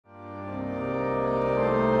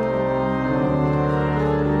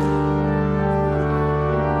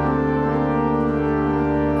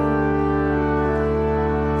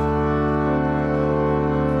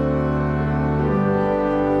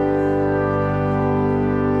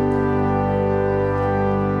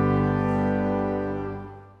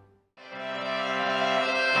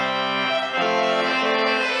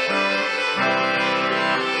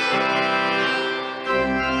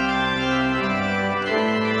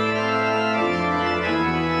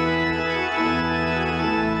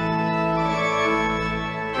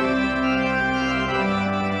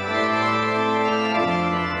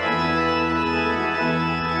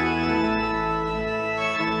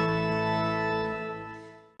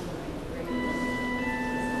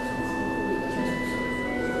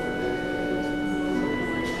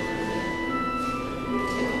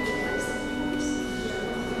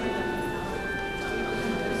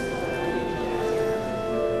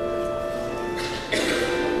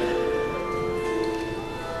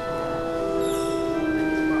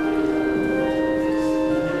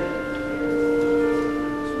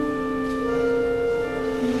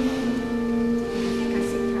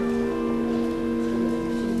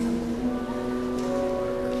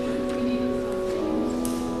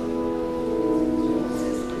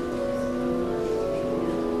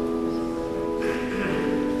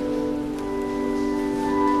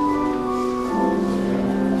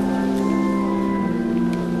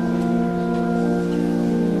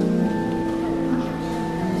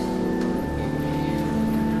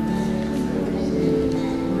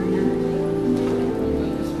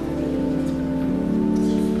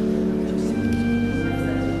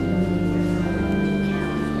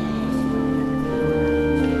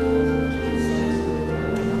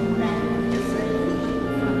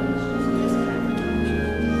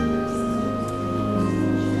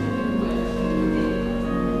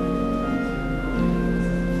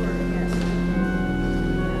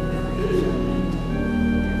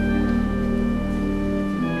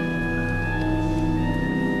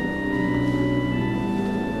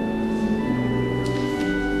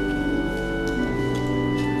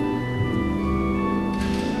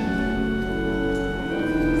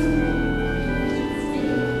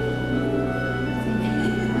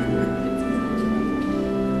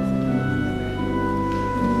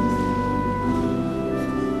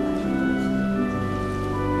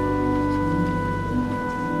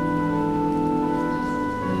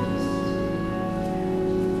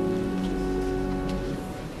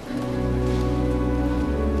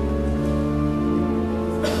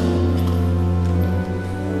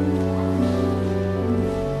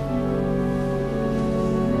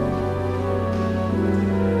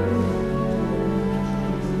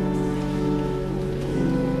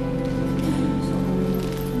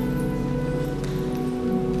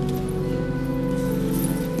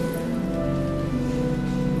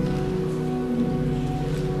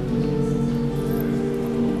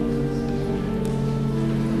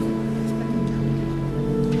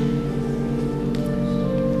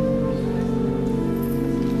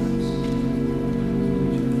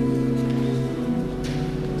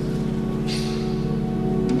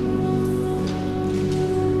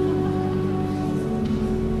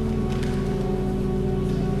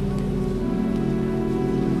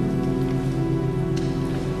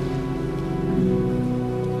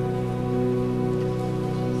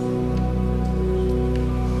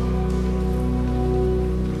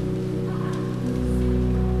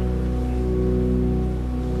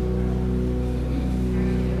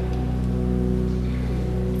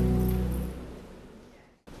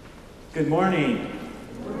Good morning.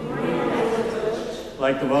 Good morning. I'd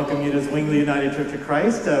like to welcome you to Zwingli United Church of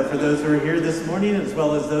Christ. For those who are here this morning, as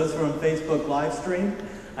well as those who are on Facebook live stream,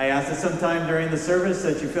 I ask that sometime during the service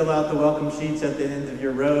that you fill out the welcome sheets at the end of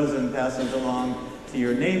your rows and pass those along to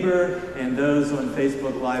your neighbor. And those on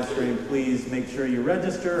Facebook live stream, please make sure you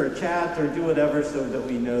register or chat or do whatever so that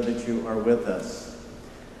we know that you are with us.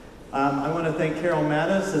 I want to thank Carol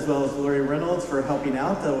Mattis as well as Lori Reynolds for helping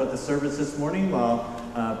out with the service this morning while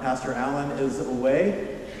Pastor Allen is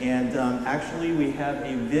away. And actually we have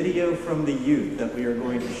a video from the youth that we are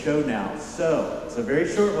going to show now. So it's a very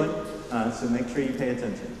short one, so make sure you pay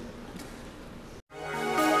attention.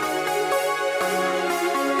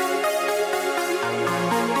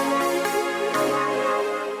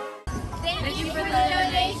 Thank you for the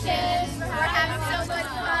donations. We're having so much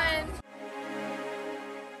fun.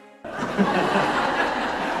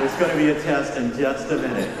 There's going to be a test in just a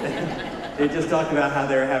minute. They just talked about how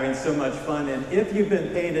they're having so much fun. And if you've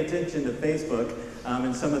been paying attention to Facebook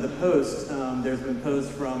and some of the posts, there's been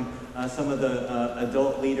posts from some of the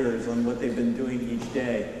adult leaders on what they've been doing each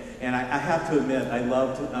day. And I have to admit, I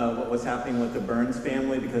loved what was happening with the Burns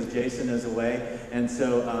family because Jason is away. And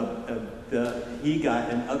so he got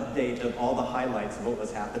an update of all the highlights of what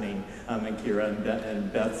was happening in Kira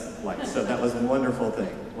and Beth's life. So that was a wonderful thing,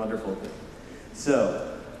 wonderful thing. So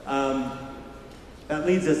that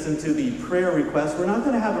leads us into the prayer request. We're not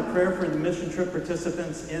going to have a prayer for the mission trip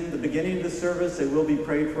participants in the beginning of the service. They will be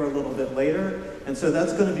prayed for a little bit later. And so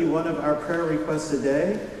that's going to be one of our prayer requests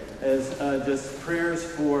today, is just prayers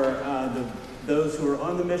for those who are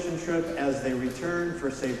on the mission trip as they return for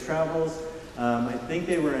safe travels. I think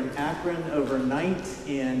they were in Akron overnight,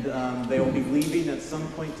 and they will be leaving at some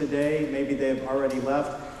point today. Maybe they have already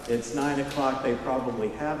left. It's 9 o'clock. They probably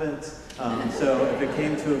haven't. So if it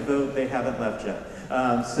came to a vote, they haven't left yet.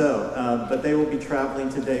 But they will be traveling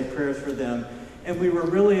today. Prayers for them. And we were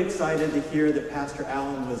really excited to hear that Pastor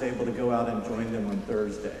Allen was able to go out and join them on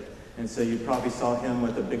Thursday. And so you probably saw him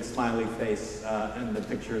with a big smiley face in the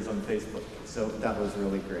pictures on Facebook. So that was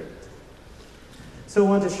really great. So I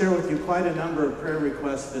want to share with you quite a number of prayer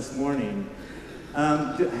requests this morning.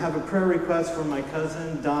 Have a prayer request from my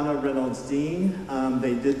cousin, Donna Reynolds Dean.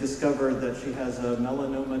 They did discover that she has a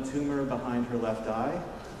melanoma tumor behind her left eye.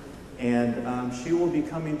 And she will be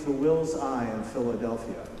coming to Will's Eye in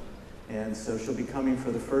Philadelphia. And so she'll be coming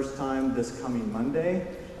for the first time this coming Monday.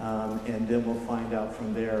 And then we'll find out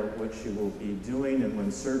from there what she will be doing and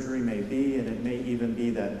when surgery may be. And it may even be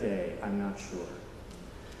that day. I'm not sure.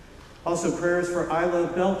 Also, prayers for Isla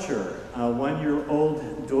Belcher, a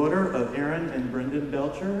 1-year-old daughter of Aaron and Brendan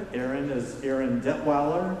Belcher. Aaron is Aaron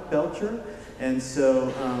Detweiler Belcher. And so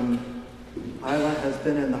Isla has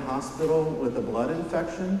been in the hospital with a blood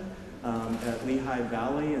infection at Lehigh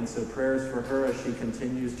Valley. And so prayers for her as she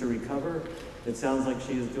continues to recover. It sounds like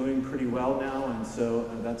she is doing pretty well now, and so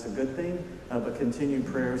that's a good thing. But continue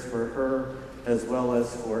prayers for her as well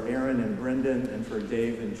as for Aaron and Brendan and for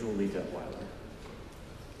Dave and Julie Detweiler.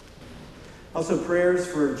 Also prayers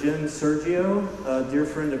for Jen Sergio, a dear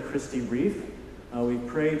friend of Christy Reef. We've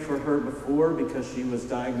prayed for her before because she was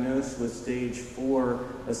diagnosed with stage 4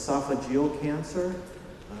 esophageal cancer.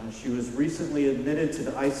 She was recently admitted to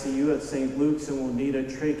the ICU at St. Luke's and will need a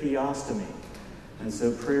tracheostomy. And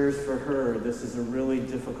so prayers for her. This is a really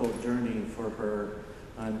difficult journey for her.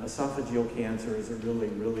 Esophageal cancer is a really,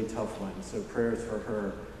 really tough one. So prayers for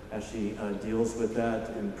her as she deals with that,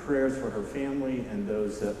 and prayers for her family and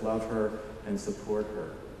those that love her and support her.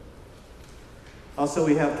 Also,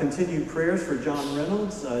 we have continued prayers for John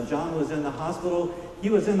Reynolds. John was in the hospital. He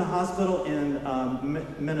was in the hospital in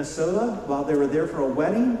Minnesota while they were there for a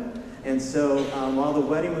wedding. And so while the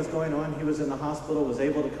wedding was going on, he was in the hospital, was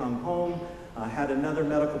able to come home, had another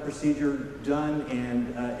medical procedure done,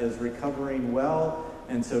 and is recovering well.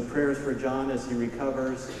 And so prayers for John as he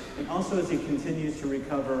recovers, and also as he continues to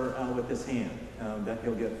recover with his hand, that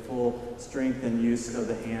he'll get full strength and use of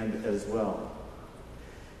the hand as well.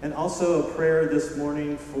 And also a prayer this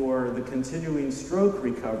morning for the continuing stroke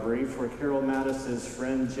recovery for Carol Mattis's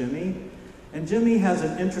friend Jimmy. And Jimmy has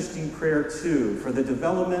an interesting prayer too for the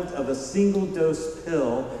development of a single-dose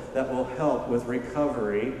pill that will help with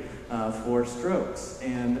recovery for strokes.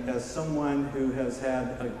 And as someone who has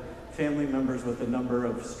had family members with a number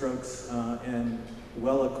of strokes and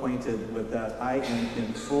well acquainted with that, I am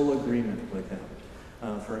in full agreement with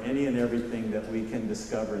him for any and everything that we can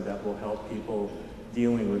discover that will help people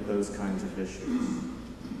dealing with those kinds of issues.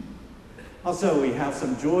 Also, we have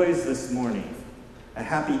some joys this morning. A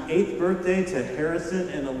happy 8th birthday to Harrison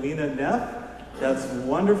and Alina Neff. That's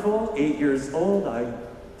wonderful, 8 years old. I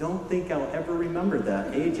don't think I'll ever remember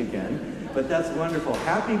that age again, but that's wonderful.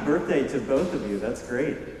 Happy birthday to both of you. That's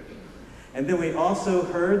great. And then we also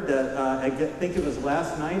heard that, I think it was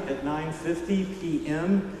last night at 9:50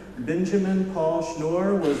 p.m., Benjamin Paul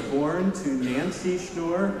Schnorr was born to Nancy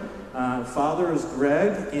Schnorr. Father is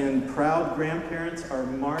Greg, and proud grandparents are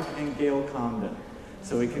Mark and Gail Comden.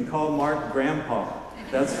 So we can call Mark Grandpa.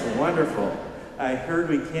 That's wonderful. I heard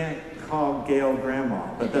we can't call Gail Grandma,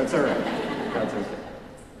 but that's all right. That's okay.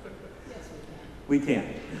 We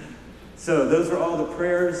can. So those are all the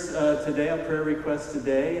prayers today, our prayer requests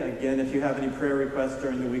today. Again, if you have any prayer requests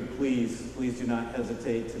during the week, please do not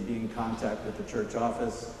hesitate to be in contact with the church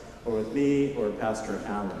office or with me or Pastor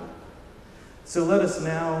Allen. So let us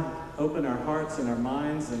now open our hearts and our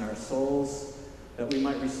minds and our souls that we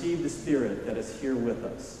might receive the Spirit that is here with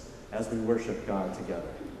us as we worship God together.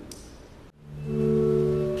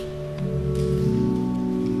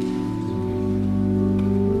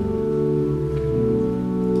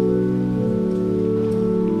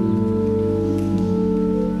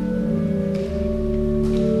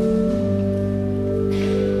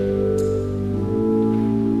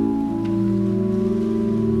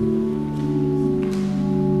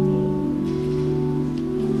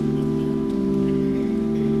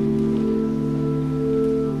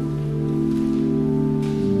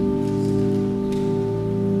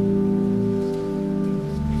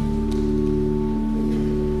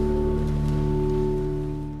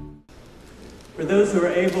 For those who are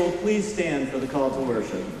able, please stand for the call to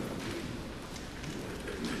worship.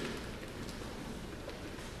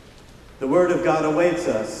 The Word of God awaits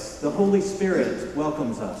us. The Holy Spirit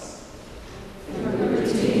welcomes us. In the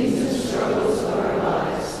routines and struggles of our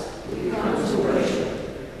lives, we come to worship.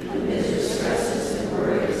 Amid the stresses and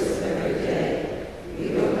worries of every day,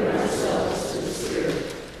 we open ourselves to the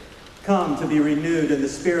Spirit. Come to be renewed in the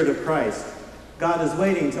Spirit of Christ. God is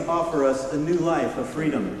waiting to offer us a new life of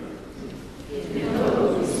freedom. In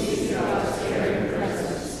hope we seek God's caring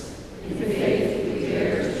presence. In faith we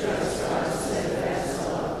dare to trust God's steadfast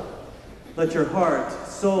love. Let your heart,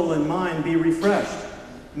 soul, and mind be refreshed.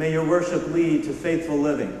 May your worship lead to faithful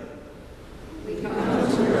living. We come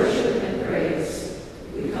to worship and praise.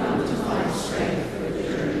 We come to find strength for the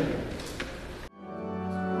journey.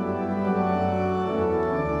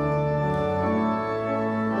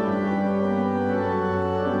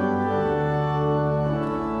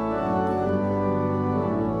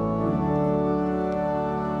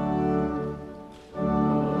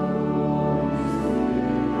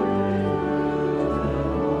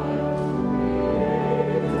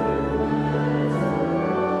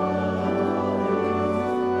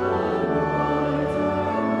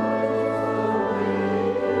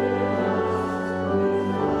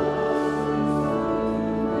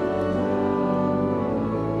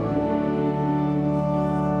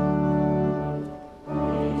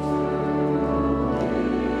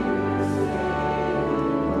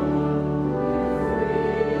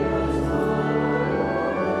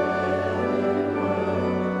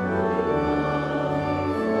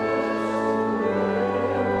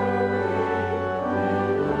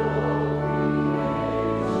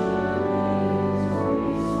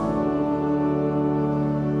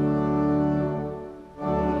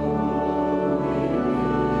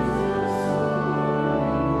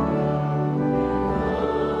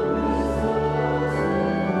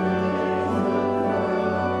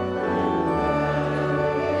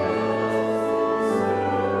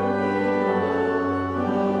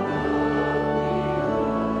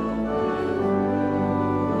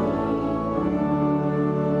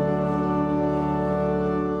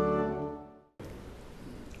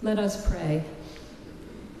 Let us pray.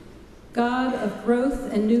 God of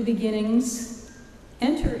growth and new beginnings,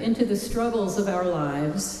 enter into the struggles of our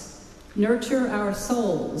lives, nurture our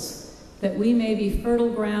souls, that we may be fertile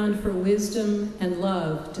ground for wisdom and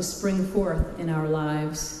love to spring forth in our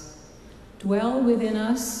lives. Dwell within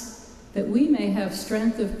us, that we may have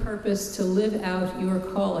strength of purpose to live out your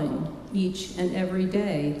calling each and every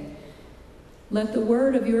day. Let the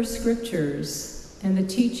word of your scriptures and the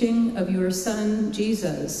teaching of your Son,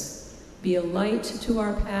 Jesus, be a light to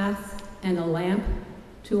our path and a lamp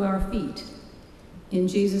to our feet. In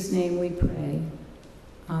Jesus' name we pray.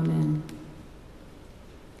 Amen.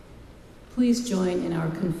 Please join in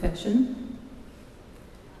our confession.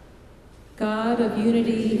 God of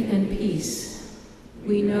unity and peace,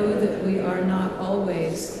 we know that we are not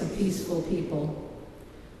always a peaceful people.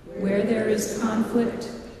 Where there is conflict,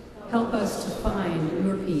 help us to find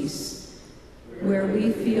your peace. Where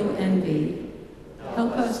we feel envy,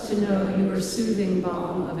 help us to know your soothing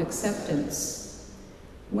balm of acceptance.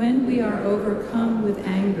 When we are overcome with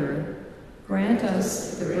anger, Grant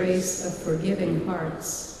us the grace of forgiving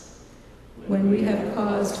hearts. When we have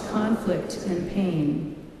caused conflict and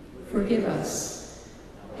pain, forgive us.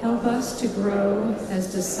 Help us to grow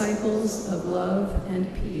as disciples of love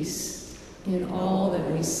and peace in all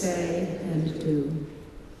that we say and do.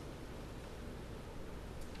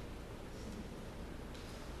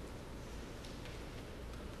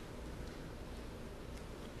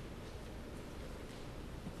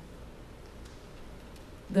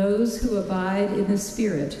 Those who abide in the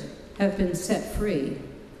Spirit have been set free.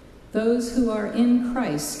 Those who are in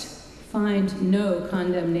Christ find no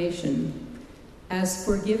condemnation. As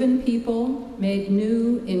forgiven people made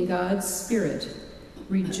new in God's Spirit,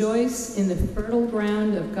 rejoice in the fertile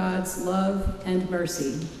ground of God's love and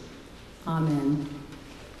mercy. Amen.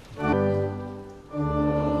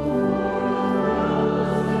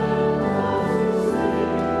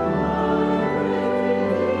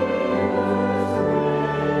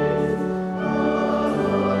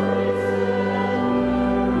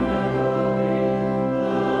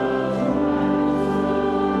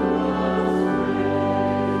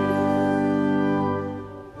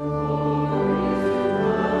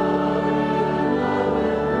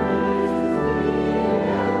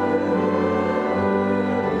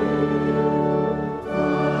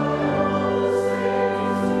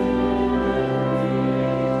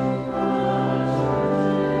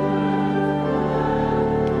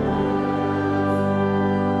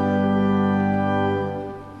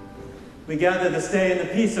 We gather to stay in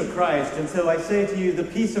the peace of Christ, and so I say to you, the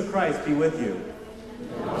peace of Christ be with you.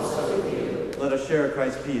 And also with you. Let us share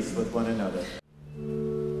Christ's peace with one another.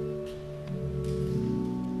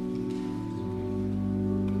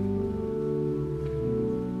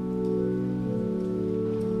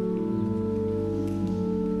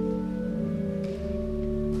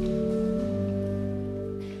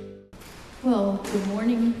 Well, good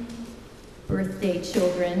morning, birthday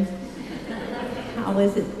children. How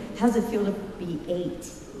is it? How's it feel to be 8?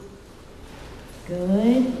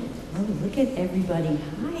 Good. Oh, look at everybody.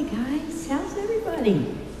 Hi, guys. How's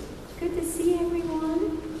everybody? Good to see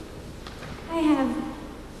everyone.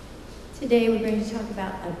 Today we're going to talk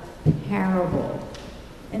about a parable.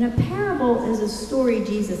 And a parable is a story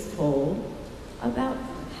Jesus told about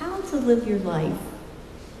how to live your life.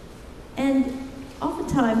 And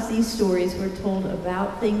oftentimes these stories were told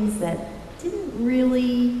about things that didn't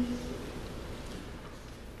really,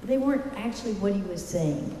 they weren't actually what he was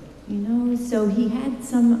saying, you know? So he had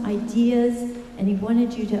some ideas and he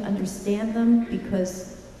wanted you to understand them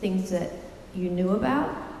because things that you knew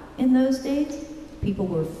about in those days, people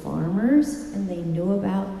were farmers and they knew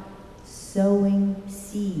about sowing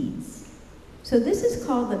seeds. So this is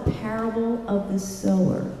called the parable of the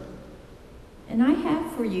sower. And I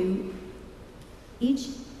have for you each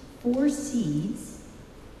 4 seeds.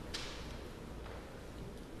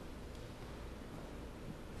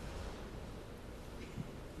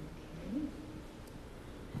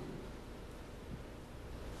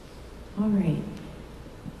 All right.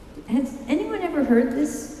 Has anyone ever heard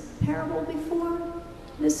this parable before?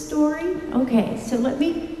 This story? Okay, so let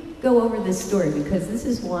me go over this story because this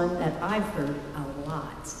is one that I've heard a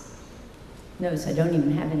lot. Notice I don't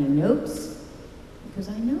even have any notes because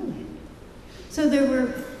I know it. So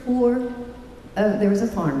there was a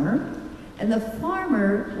farmer, and the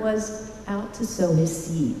farmer was out to sow his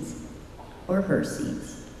seeds, or her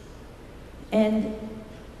seeds. And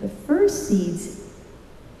the first seeds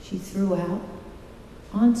she threw out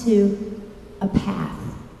onto a path.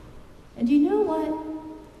 And you know what?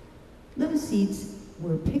 Those seeds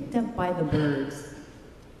were picked up by the birds.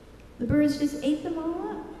 The birds just ate them all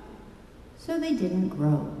up, so they didn't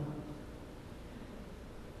grow.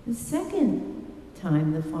 The second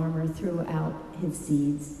time the farmer threw out his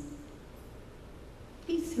seeds,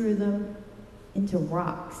 he threw them into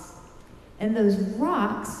rocks. And those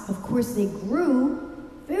rocks, of course, they grew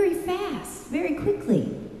very fast, very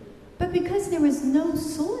quickly. But because there was no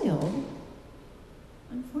soil,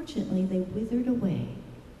 unfortunately, they withered away.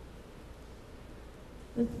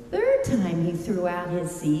 The third time he threw out his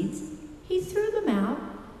seeds, he threw them out,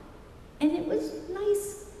 and it was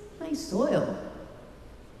nice soil.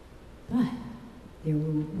 But there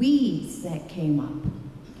were weeds that came up.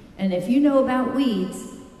 And if you know about weeds,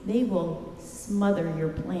 they will smother your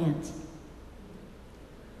plant.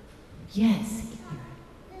 Yes.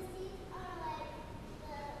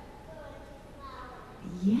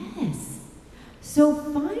 Yes. So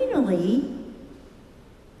finally,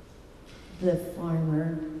 the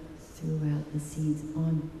farmer threw out the seeds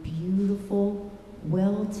on beautiful,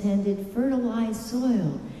 well-tended, fertilized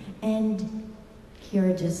soil. And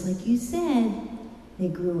Kira, just like you said, they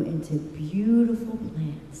grew into beautiful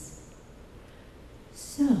plants.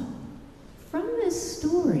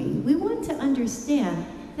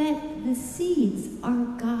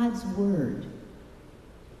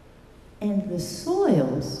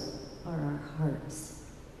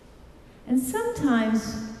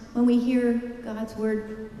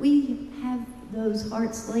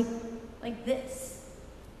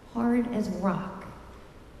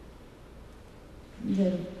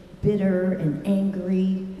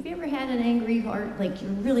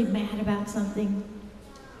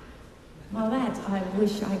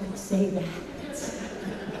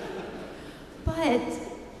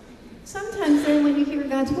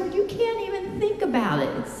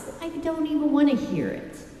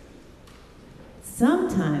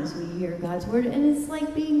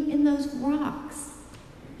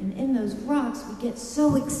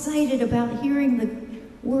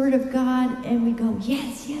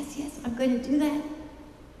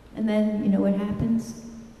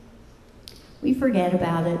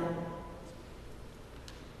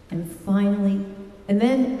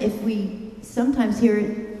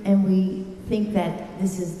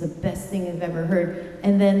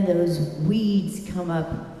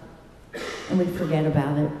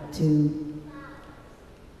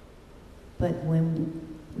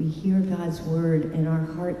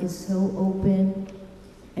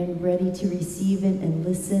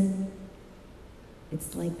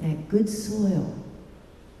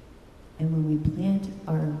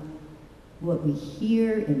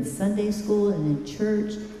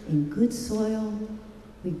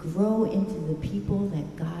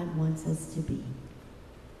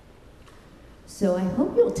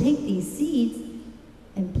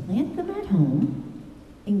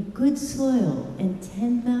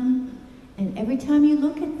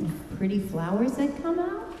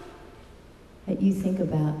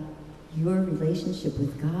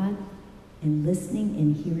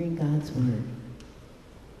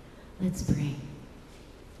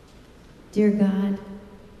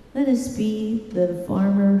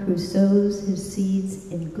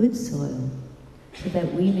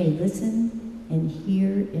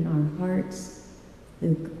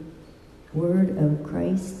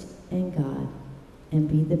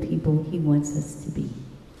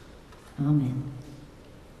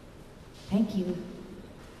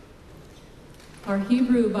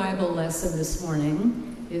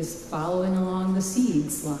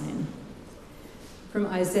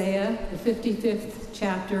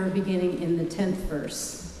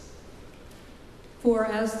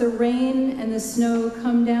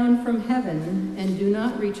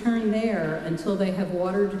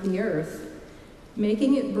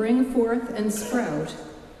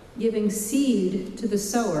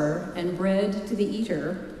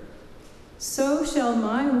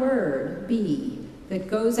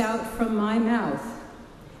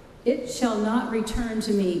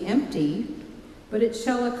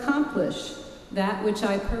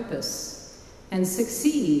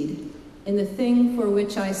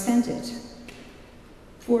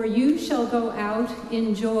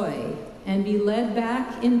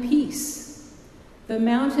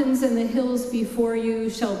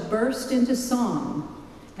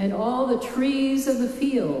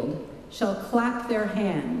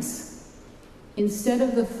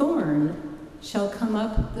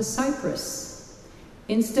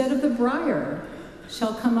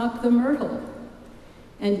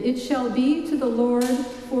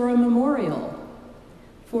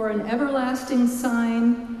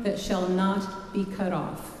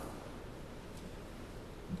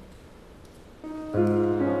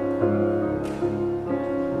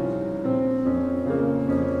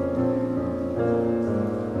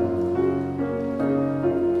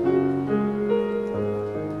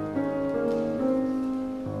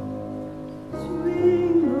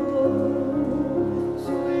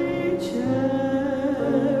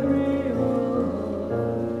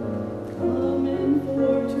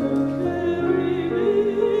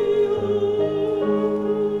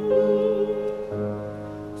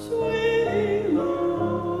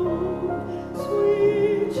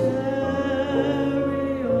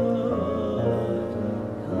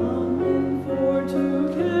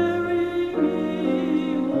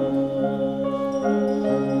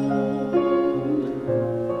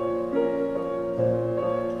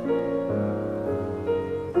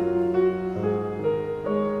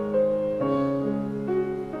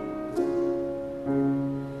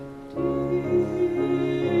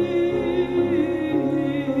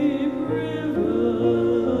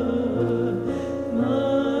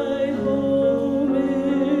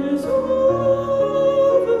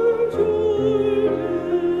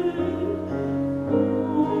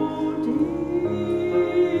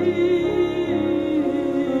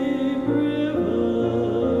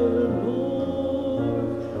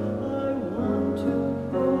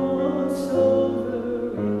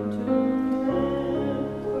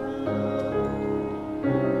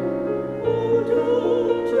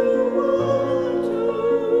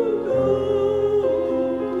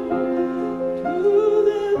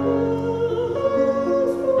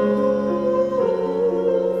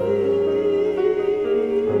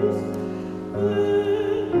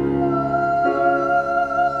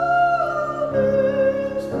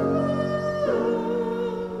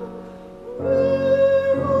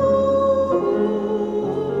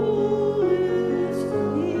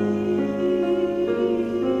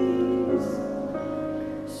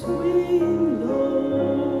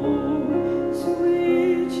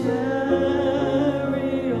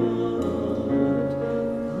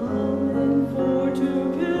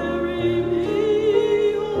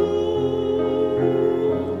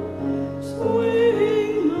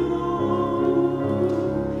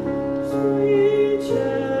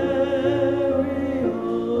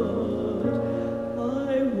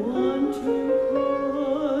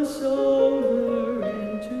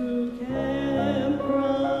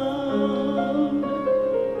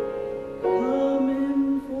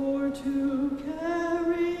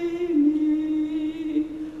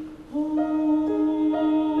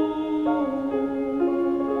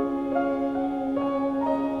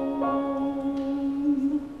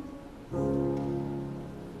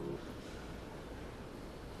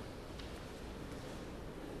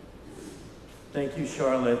 Thank you,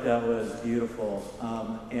 Charlotte. That was beautiful.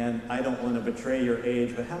 And I don't want to betray your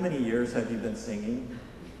age, but how many years have you been singing,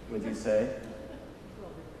 would you say?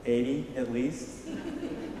 80 at least?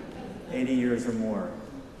 80 years or more.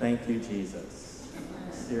 Thank you, Jesus.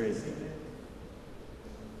 Seriously.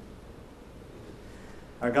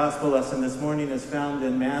 Our gospel lesson this morning is found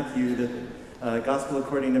in Matthew, the Gospel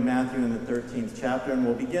according to Matthew in the 13th chapter, and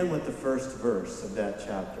we'll begin with the first verse of that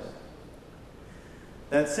chapter.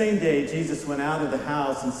 That same day, Jesus went out of the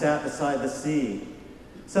house and sat beside the sea.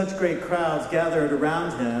 Such great crowds gathered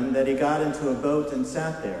around him that he got into a boat and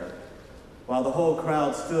sat there, while the whole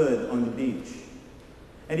crowd stood on the beach.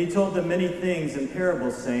 And he told them many things in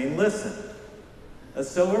parables, saying, "Listen, a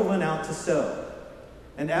sower went out to sow.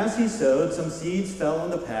 And as he sowed, some seeds fell on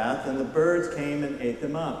the path, and the birds came and ate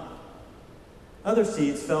them up. Other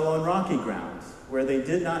seeds fell on rocky ground, where they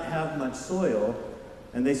did not have much soil,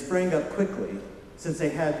 and they sprang up quickly, since they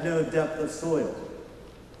had no depth of soil.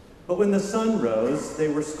 But when the sun rose, they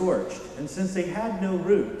were scorched, and since they had no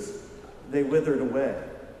roots, they withered away.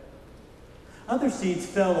 Other seeds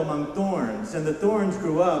fell among thorns, and the thorns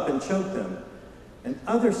grew up and choked them. And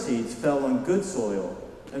other seeds fell on good soil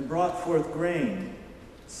and brought forth grain,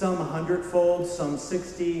 some 100-fold, some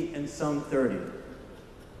 60, and some 30.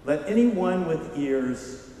 Let anyone with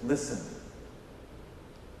ears listen."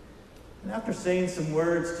 And after saying some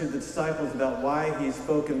words to the disciples about why he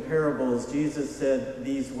spoke in parables, Jesus said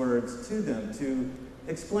these words to them to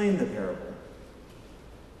explain the parable.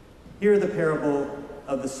 Hear the parable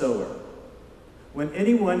of the sower. When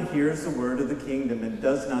anyone hears the word of the kingdom and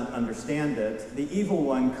does not understand it, the evil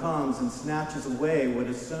one comes and snatches away what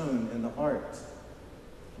is sown in the heart.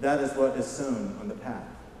 That is what is sown on the path.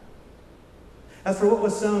 As for what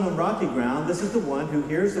was sown on rocky ground, this is the one who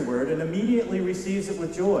hears the word and immediately receives it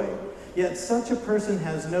with joy. Yet such a person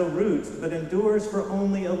has no roots, but endures for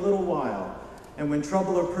only a little while. And when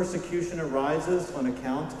trouble or persecution arises on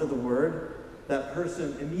account of the word, that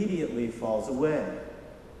person immediately falls away.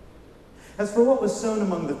 As for what was sown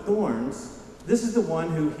among the thorns, this is the one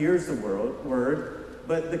who hears the word,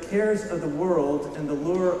 but the cares of the world and the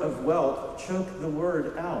lure of wealth choke the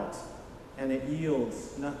word out, and it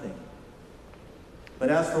yields nothing. But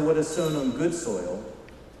as for what is sown on good soil,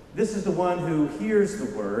 this is the one who hears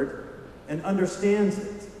the word and understands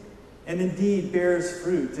it, and indeed bears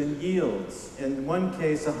fruit and yields, in one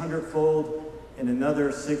case 100-fold, in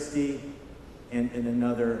another 60, and in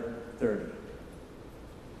another 30.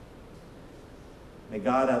 May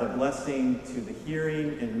God add a blessing to the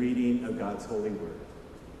hearing and reading of God's holy word.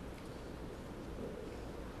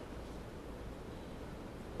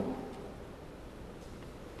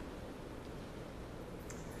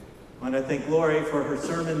 I want to thank Lori for her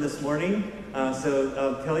sermon this morning. So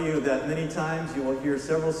I'll tell you that many times you will hear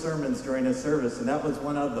several sermons during a service, and that was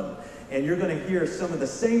one of them. And you're going to hear some of the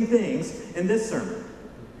same things in this sermon.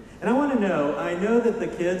 And I want to know, I know that the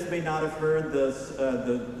kids may not have heard the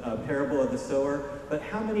parable of the sower, but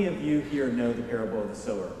how many of you here know the parable of the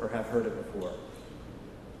sower or have heard it before?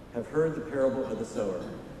 Have heard the parable of the sower?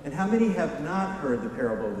 And how many have not heard the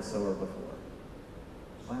parable of the sower before?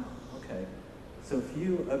 Wow, okay. So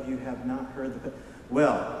few of you have not heard the...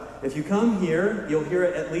 Well, if you come here, you'll hear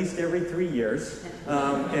it at least every 3 years.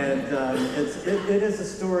 It is a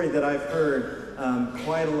story that I've heard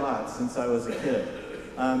quite a lot since I was a kid.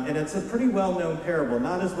 And it's a pretty well-known parable,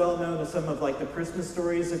 not as well-known as some of like the Christmas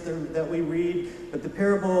stories that we read, but the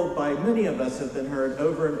parable by many of us have been heard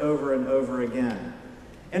over and over and over again.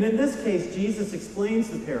 And in this case, Jesus explains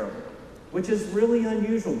the parable, which is really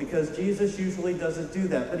unusual because Jesus usually doesn't do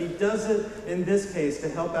that. But he does it in this case to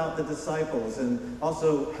help out the disciples and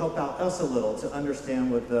also help out us a little to understand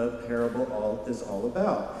what the parable is all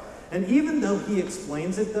about. And even though he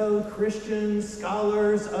explains it, though, Christians,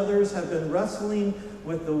 scholars, others have been wrestling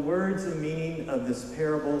with the words and meaning of this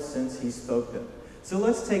parable since he spoke them. So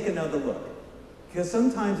let's take another look. Because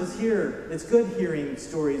sometimes it's good hearing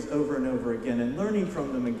stories over and over again and learning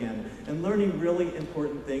from them again and learning really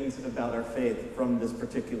important things about our faith from this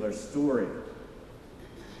particular story.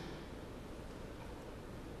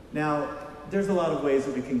 Now, there's a lot of ways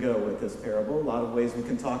that we can go with this parable, a lot of ways we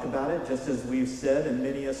can talk about it. Just as we've said in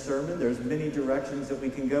many a sermon, there's many directions that we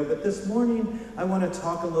can go. But this morning, I want to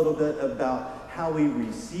talk a little bit about how we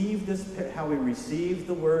receive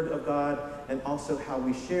the Word of God, and also how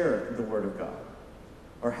we share the Word of God.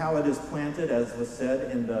 Or how it is planted, as was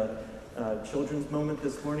said in the children's moment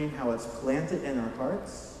this morning, how it's planted in our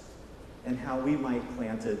hearts, and how we might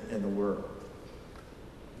plant it in the world.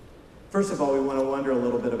 First of all, we want to wonder a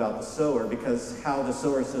little bit about the sower, because how the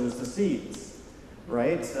sower sows the seeds.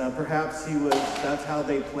 right? Perhaps that's how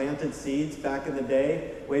they planted seeds back in the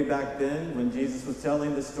day, way back then when Jesus was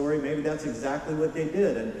telling the story. Maybe that's exactly what they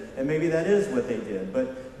did, and maybe that is what they did.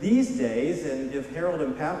 But these days, and if Harold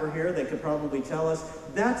and Pat were here, they could probably tell us,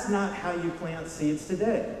 that's not how you plant seeds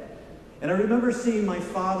today. And I remember seeing my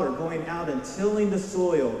father going out and tilling the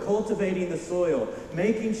soil, cultivating the soil,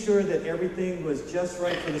 making sure that everything was just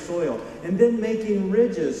right for the soil, and then making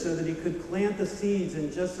ridges so that he could plant the seeds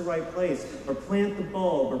in just the right place, or plant the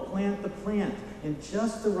bulb, or plant the plant in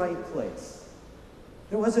just the right place.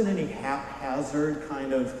 There wasn't any haphazard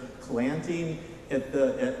kind of planting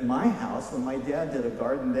at my house when my dad did a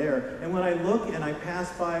garden there. And when I look and I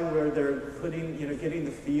pass by where they're getting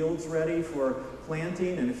the fields ready for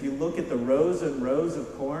planting, and if you look at the rows and rows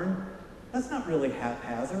of corn, that's not really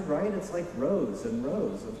haphazard, right? It's like rows and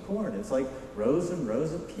rows of corn. It's like rows and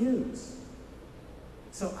rows of pews.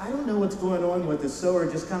 So I don't know what's going on with the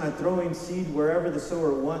sower just kind of throwing seed wherever the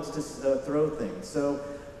sower wants to throw things. So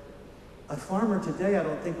a farmer today, I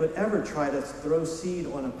don't think, would ever try to throw seed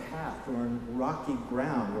on a path or on rocky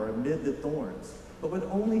ground or amid the thorns, but would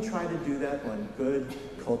only try to do that on good,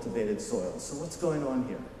 cultivated soil. So what's going on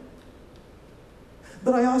here?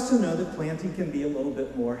 But I also know that planting can be a little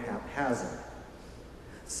bit more haphazard.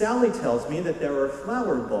 Sally tells me that there are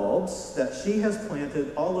flower bulbs that she has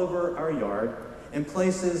planted all over our yard in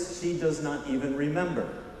places she does not even remember.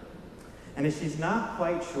 And she's not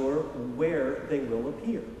quite sure where they will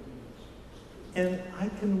appear. And I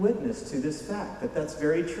can witness to this fact that that's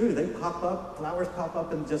very true. They pop up, flowers pop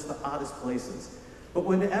up in just the oddest places. But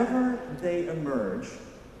whenever they emerge,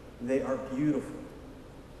 they are beautiful.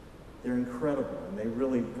 They're incredible, and they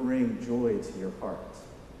really bring joy to your heart.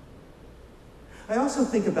 I also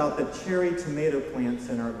think about the cherry tomato plants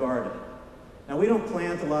in our garden. Now, we don't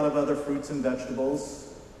plant a lot of other fruits and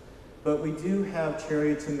vegetables, but we do have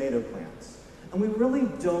cherry tomato plants. And we really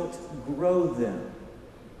don't grow them.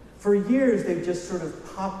 For years, they've just sort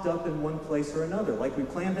of popped up in one place or another. Like we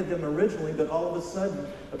planted them originally, but all of a sudden,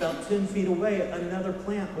 about 10 feet away, another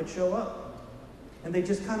plant would show up. And they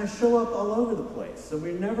just kind of show up all over the place. So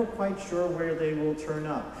we're never quite sure where they will turn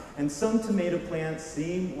up. And some tomato plants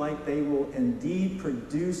seem like they will indeed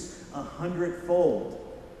produce 100-fold.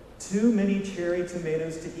 Too many cherry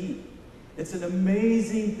tomatoes to eat. It's an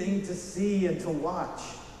amazing thing to see and to watch.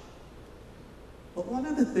 But one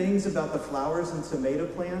of the things about the flowers and tomato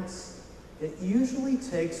plants, it usually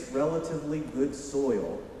takes relatively good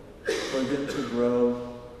soil for them to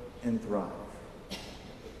grow and thrive.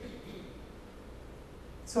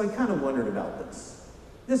 So I kind of wondered about this.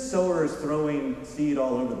 This sower is throwing seed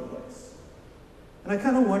all over the place. And I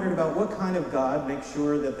kind of wondered about what kind of God makes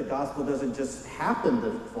sure that the gospel doesn't just happen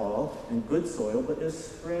to fall in good soil, but is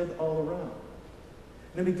spread all around.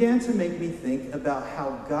 And it began to make me think about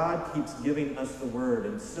how God keeps giving us the word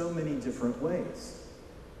in so many different ways.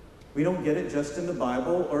 We don't get it just in the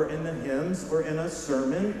Bible or in the hymns or in a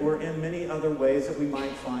sermon or in many other ways that we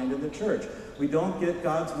might find in the church. We don't get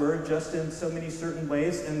God's word just in so many certain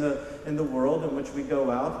ways in the world in which we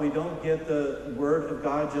go out. We don't get the word of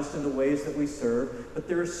God just in the ways that we serve. But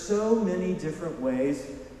there are so many different ways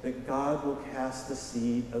that God will cast the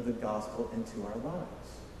seed of the gospel into our lives.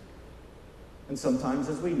 And sometimes,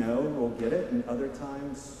 as we know, we'll get it, and other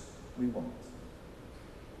times we won't.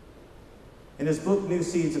 In his book, New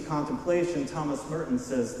Seeds of Contemplation, Thomas Merton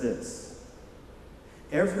says this: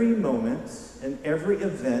 every moment and every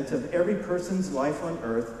event of every person's life on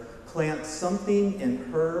earth plants something in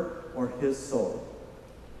her or his soul.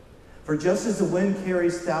 For just as the wind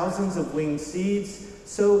carries thousands of winged seeds,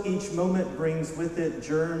 so each moment brings with it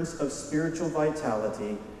germs of spiritual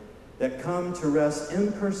vitality that come to rest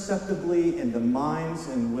imperceptibly in the minds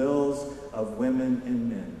and wills of women and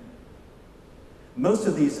men. Most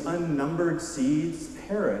of these unnumbered seeds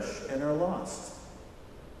perish and are lost.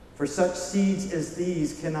 For such seeds as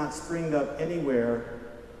these cannot spring up anywhere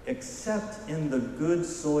except in the good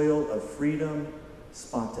soil of freedom,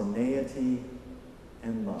 spontaneity,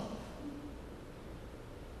 and love.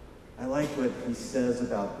 I like what he says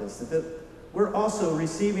about this, that we're also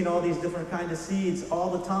receiving all these different kinds of seeds all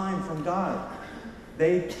the time from God.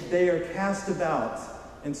 They are cast about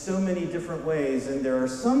in so many different ways, and there are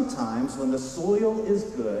some times when the soil is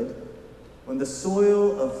good, when the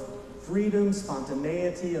soil of freedom,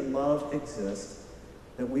 spontaneity, and love exists,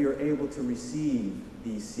 that we are able to receive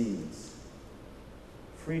these seeds.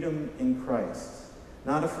 Freedom in Christ.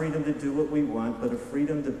 Not a freedom to do what we want, but a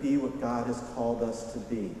freedom to be what God has called us to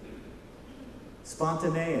be.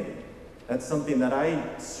 Spontaneity. That's something that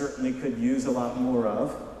I certainly could use a lot more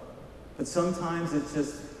of. But sometimes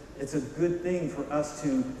It's a good thing for us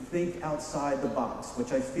to think outside the box,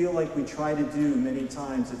 which I feel like we try to do many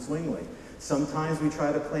times at Zwingli. Sometimes we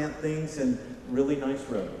try to plant things in really nice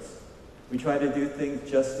rows. We try to do things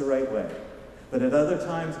just the right way. But at other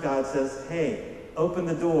times, God says, hey, open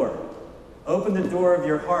the door. Open the door of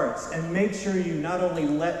your hearts and make sure you not only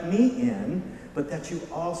let me in, but that you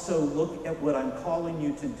also look at what I'm calling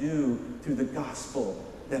you to do through the gospel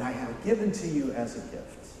that I have given to you as a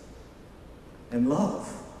gift. And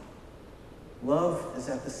love. Love is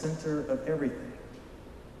at the center of everything.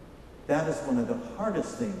 That is one of the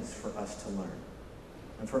hardest things for us to learn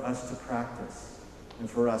and for us to practice and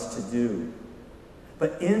for us to do.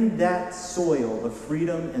 But in that soil of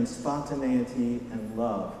freedom and spontaneity and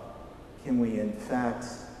love, can we in fact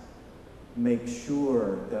make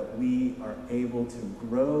sure that we are able to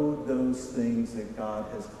grow those things that God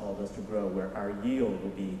has called us to grow, where our yield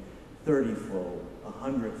will be 30-fold,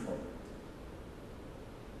 100-fold.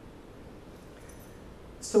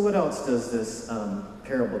 So what else does this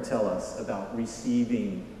parable tell us about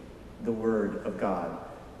receiving the Word of God,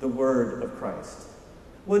 the Word of Christ?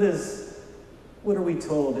 What are we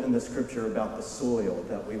told in the Scripture about the soil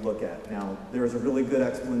that we look at? Now, there's a really good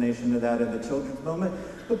explanation of that in the children's moment,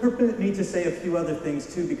 but permit me to say a few other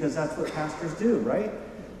things too, because that's what pastors do, right?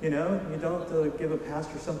 You know, you don't give a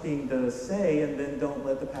pastor something to say and then don't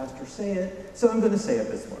let the pastor say it. So I'm going to say it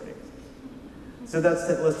this morning. So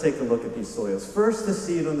let's take a look at these soils. First, the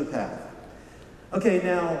seed on the path. Okay,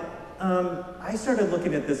 now, I started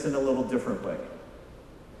looking at this in a little different way.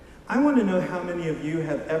 I want to know how many of you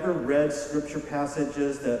have ever read scripture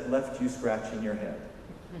passages that left you scratching your head.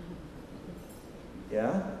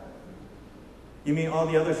 Yeah? You mean all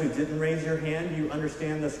the others who didn't raise your hand, you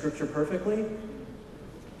understand the scripture perfectly?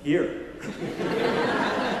 Here.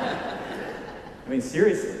 I mean,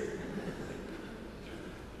 seriously.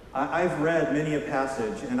 I've read many a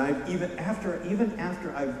passage, and even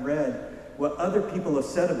after I've read what other people have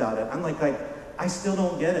said about it, I'm like, I still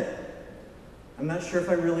don't get it. I'm not sure if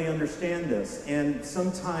I really understand this. And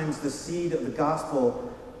sometimes the seed of the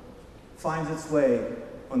gospel finds its way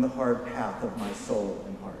on the hard path of my soul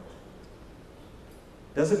and heart.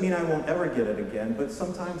 Doesn't mean I won't ever get it again, but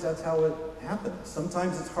sometimes that's how it happens.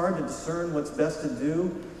 Sometimes it's hard to discern what's best to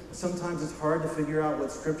do. Sometimes it's hard to figure out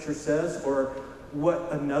what Scripture says or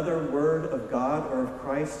what another word of God or of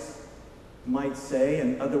Christ might say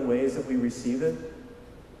in other ways that we receive it.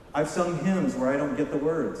 I've sung hymns where I don't get the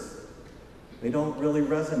words. They don't really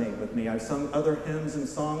resonate with me. I've sung other hymns and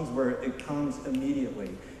songs where it comes immediately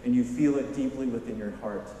and you feel it deeply within your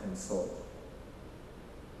heart and soul.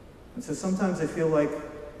 And so sometimes I feel like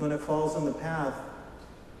when it falls on the path,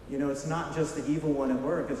 you know, it's not just the evil one at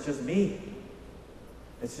work, it's just me.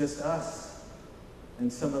 It's just us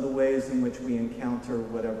and some of the ways in which we encounter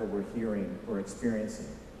whatever we're hearing or experiencing.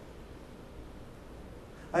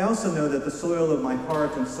 I also know that the soil of my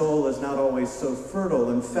heart and soul is not always so fertile.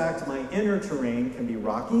 In fact, my inner terrain can be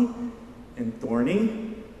rocky and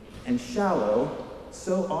thorny and shallow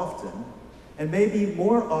so often, and maybe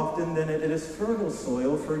more often than it is fertile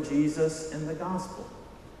soil for Jesus and the gospel.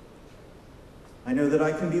 I know that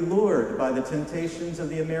I can be lured by the temptations of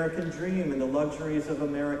the American dream and the luxuries of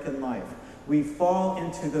American life. We fall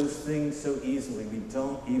into those things so easily, we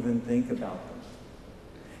don't even think about them.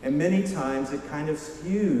 And many times it kind of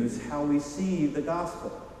skews how we see the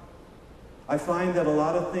gospel. I find that a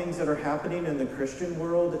lot of things that are happening in the Christian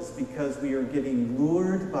world is because we are getting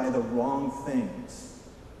lured by the wrong things,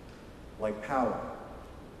 like power,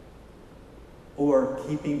 or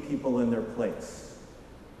keeping people in their place,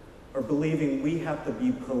 or believing we have to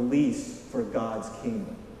be police for God's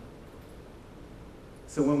kingdom.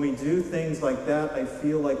 So when we do things like that, I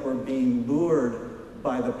feel like we're being lured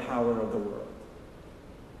by the power of the world.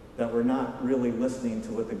 That we're not really listening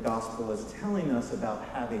to what the gospel is telling us about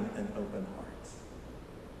having an open heart.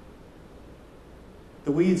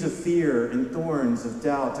 The weeds of fear and thorns of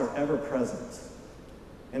doubt are ever present.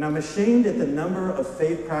 And I'm ashamed at the number of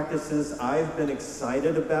faith practices I've been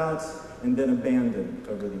excited about and then abandoned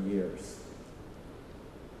over the years.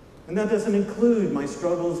 And that doesn't include my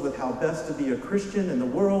struggles with how best to be a Christian in the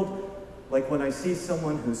world, like when I see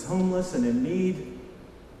someone who's homeless and in need,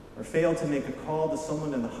 or fail to make a call to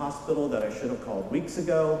someone in the hospital that I should have called weeks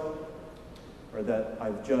ago, or that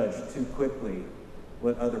I've judged too quickly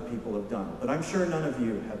what other people have done. But I'm sure none of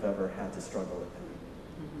you have ever had to struggle with that.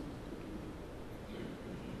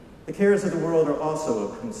 The cares of the world are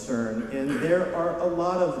also a concern, and there are a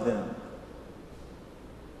lot of them.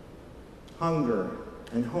 Hunger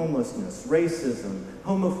and homelessness, racism,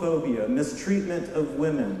 homophobia, mistreatment of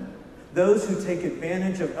women, those who take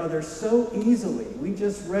advantage of others so easily. We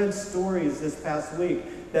just read stories this past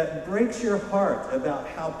week that breaks your heart about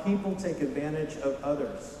how people take advantage of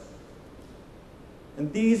others.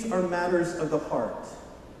 And these are matters of the heart.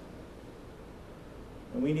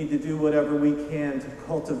 And we need to do whatever we can to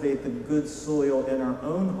cultivate the good soil in our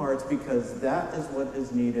own hearts, because that is what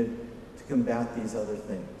is needed to combat these other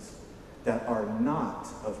things that are not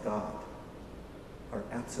of God, are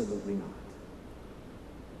absolutely not.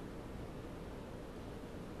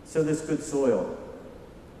 So this good soil,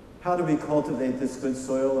 how do we cultivate this good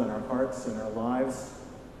soil in our hearts and our lives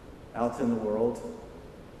out in the world?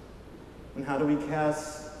 And how do we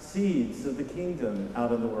cast seeds of the kingdom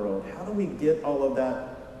out in the world? How do we get all of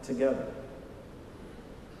that together?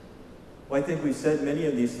 Well, I think we've said many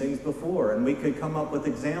of these things before, and we could come up with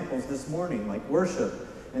examples this morning, like worship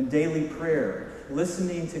and daily prayer,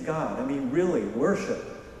 listening to God. I mean, really, worship,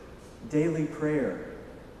 daily prayer,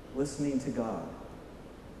 listening to God,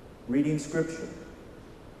 reading scripture,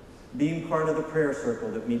 being part of the prayer circle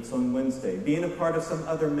that meets on Wednesday, being a part of some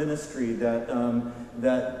other ministry that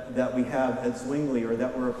we have at Zwingli or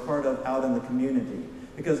that we're a part of out in the community.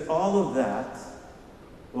 Because all of that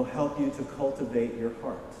will help you to cultivate your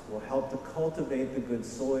heart, will help to cultivate the good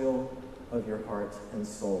soil of your heart and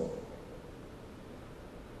soul.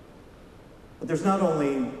 But there's not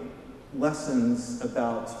only lessons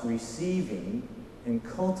about receiving and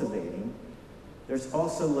cultivating, there's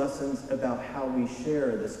also lessons about how we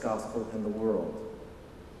share this gospel in the world.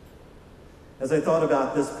 As I thought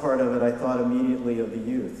about this part of it, I thought immediately of the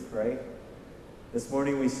youth, right? This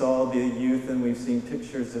morning we saw the youth and we've seen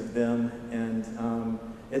pictures of them, and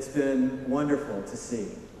it's been wonderful to see.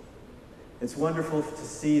 It's wonderful to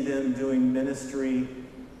see them doing ministry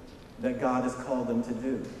that God has called them to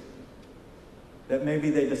do. That maybe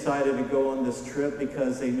they decided to go on this trip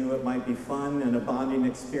because they knew it might be fun and a bonding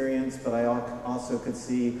experience, but I also could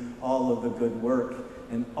see all of the good work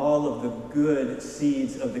and all of the good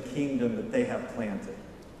seeds of the kingdom that they have planted.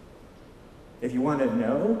 If you want to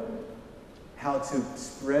know how to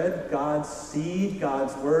spread God's seed,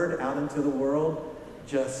 God's word out into the world,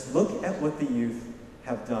 just look at what the youth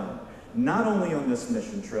have done. Not only on this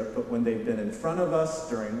mission trip, but when they've been in front of us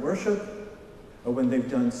during worship, or when they've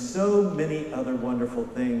done so many other wonderful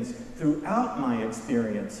things throughout my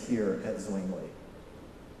experience here at Zwingli.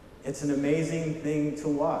 It's an amazing thing to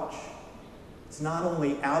watch. It's not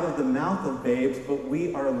only out of the mouth of babes, but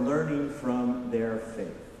we are learning from their faith.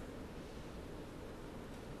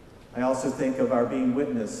 I also think of our being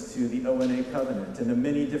witness to the O&A covenant and the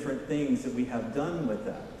many different things that we have done with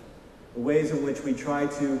that. The ways in which we try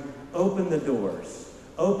to open the doors,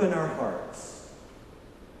 open our hearts,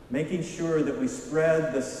 making sure that we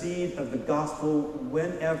spread the seed of the gospel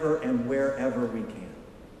whenever and wherever we can.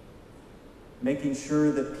 Making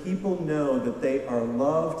sure that people know that they are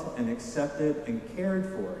loved and accepted and cared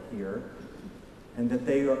for here, and that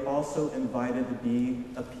they are also invited to be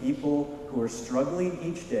a people who are struggling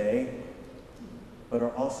each day, but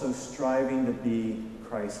are also striving to be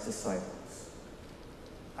Christ's disciples.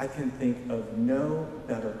 I can think of no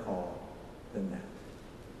better call than that.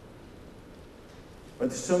 But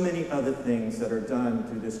there's so many other things that are done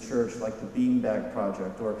through this church, like the Beanbag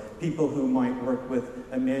Project, or people who might work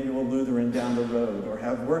with Emmanuel Lutheran down the road, or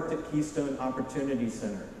have worked at Keystone Opportunity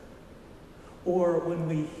Center. Or when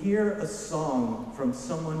we hear a song from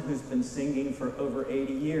someone who's been singing for over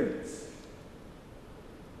 80 years.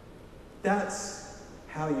 That's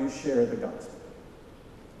how you share the gospel.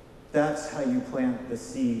 That's how you plant the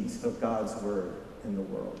seeds of God's word in the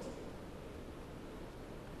world.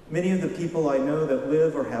 Many of the people I know that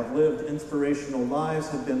live or have lived inspirational lives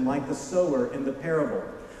have been like the sower in the parable.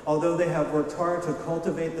 Although they have worked hard to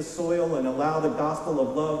cultivate the soil and allow the gospel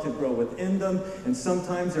of love to grow within them, and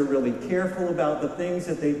sometimes they're really careful about the things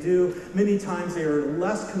that they do, many times they are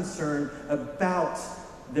less concerned about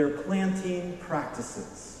their planting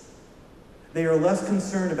practices. They are less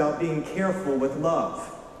concerned about being careful with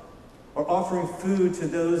love, or offering food to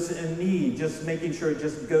those in need, just making sure it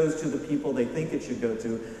just goes to the people they think it should go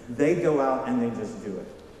to. They go out and they just do it.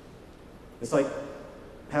 It's like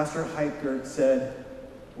Pastor Heikert said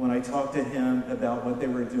when I talked to him about what they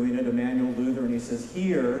were doing at Emmanuel Lutheran. He says,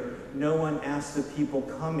 here, no one asks the people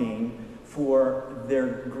coming for their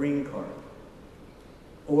green card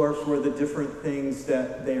or for the different things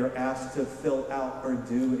that they are asked to fill out or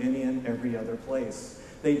do any and every other place.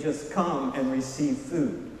 They just come and receive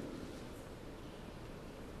food.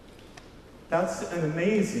 That's an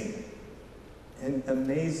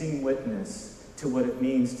amazing witness to what it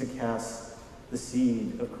means to cast the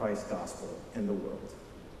seed of Christ's gospel in the world.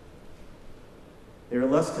 They are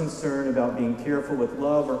less concerned about being careful with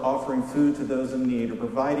love or offering food to those in need or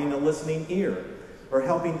providing a listening ear or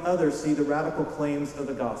helping others see the radical claims of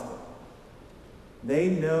the gospel. They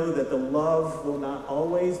know that the love will not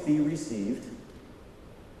always be received,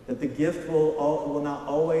 that the gift will not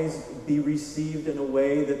always be received in a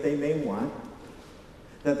way that they may want,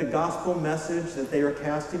 that the gospel message that they are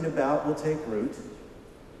casting about will take root,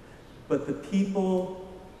 but the people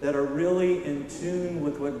that are really in tune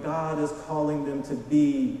with what God is calling them to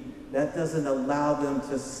be, that doesn't allow them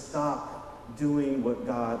to stop doing what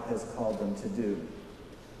God has called them to do,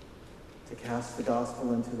 to cast the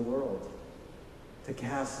gospel into the world, to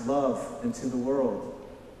cast love into the world,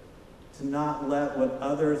 to not let what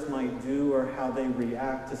others might do or how they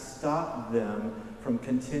react to stop them from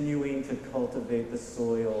continuing to cultivate the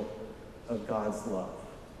soil of God's love.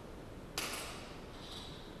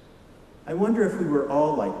 I wonder if we were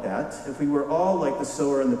all like that, if we were all like the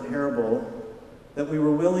sower in the parable, that we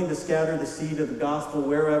were willing to scatter the seed of the gospel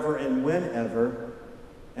wherever and whenever,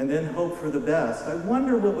 and then hope for the best. I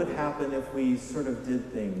wonder what would happen if we sort of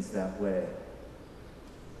did things that way.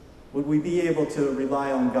 Would we be able to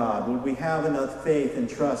rely on God? Would we have enough faith and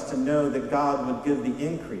trust to know that God would give the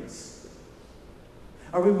increase?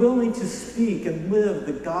 Are we willing to speak and live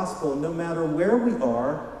the gospel no matter where we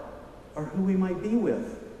are or who we might be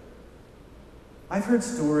with? I've heard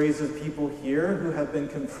stories of people here who have been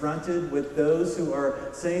confronted with those who are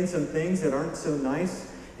saying some things that aren't so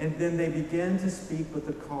nice, and then they begin to speak with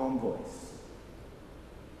a calm voice.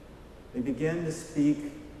 They begin to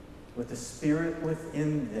speak with the spirit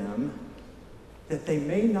within them that they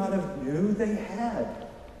may not have knew they had.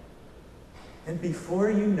 And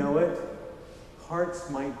before you know it, hearts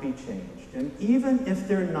might be changed. And even if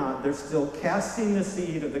they're not, they're still casting the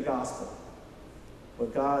seed of the gospel,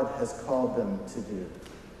 what God has called them to do.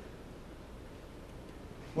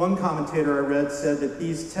 One commentator I read said that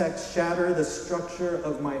these texts shatter the structure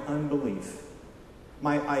of my unbelief,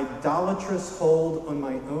 my idolatrous hold on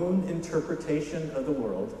my own interpretation of the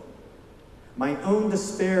world, my own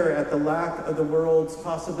despair at the lack of the world's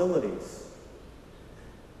possibilities.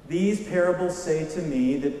 These parables say to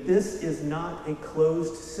me that this is not a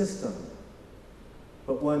closed system,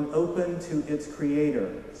 but one open to its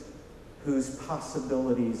creator, whose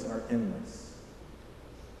possibilities are endless.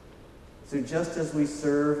 So just as we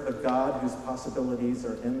serve a God whose possibilities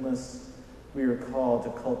are endless, we are called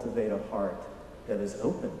to cultivate a heart that is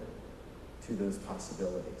open to those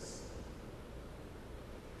possibilities.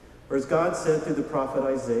 Or as God said through the prophet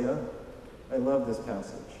Isaiah, I love this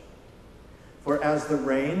passage. For as the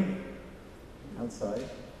rain outside,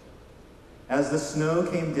 as the snow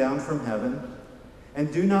came down from heaven,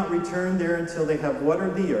 and do not return there until they have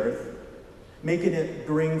watered the earth, making it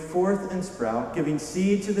bring forth and sprout, giving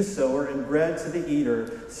seed to the sower and bread to the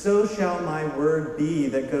eater, so shall my word be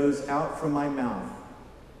that goes out from my mouth.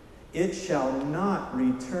 It shall not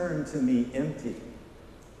return to me empty,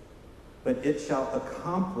 but it shall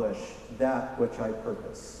accomplish that which I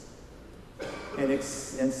purpose, and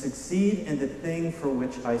succeed in the thing for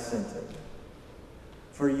which I sent it.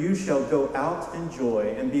 For you shall go out in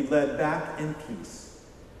joy and be led back in peace.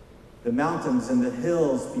 The mountains and the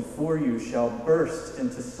hills before you shall burst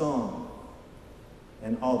into song,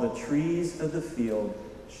 and all the trees of the field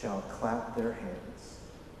shall clap their hands.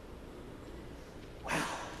 Wow,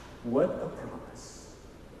 what a promise.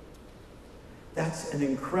 That's an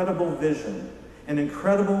incredible vision, an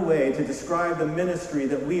incredible way to describe the ministry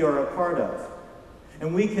that we are a part of.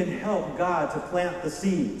 And we can help God to plant the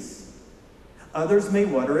seeds. Others may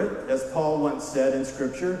water it, as Paul once said in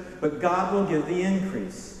Scripture, but God will give the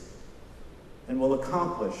increase and will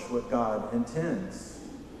accomplish what God intends.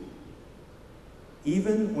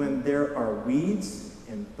 Even when there are weeds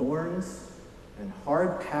and thorns and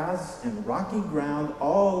hard paths and rocky ground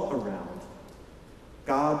all around,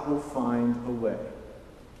 God will find a way.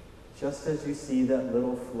 Just as you see that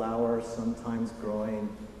little flower sometimes growing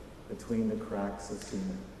between the cracks of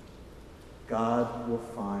cement, God will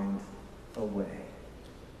find a way.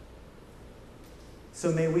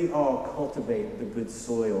 So may we all cultivate the good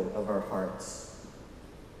soil of our hearts,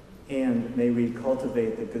 and may we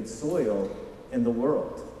cultivate the good soil in the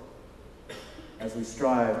world as we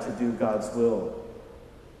strive to do God's will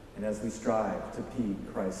and as we strive to be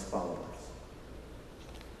Christ's followers.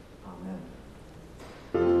 Amen.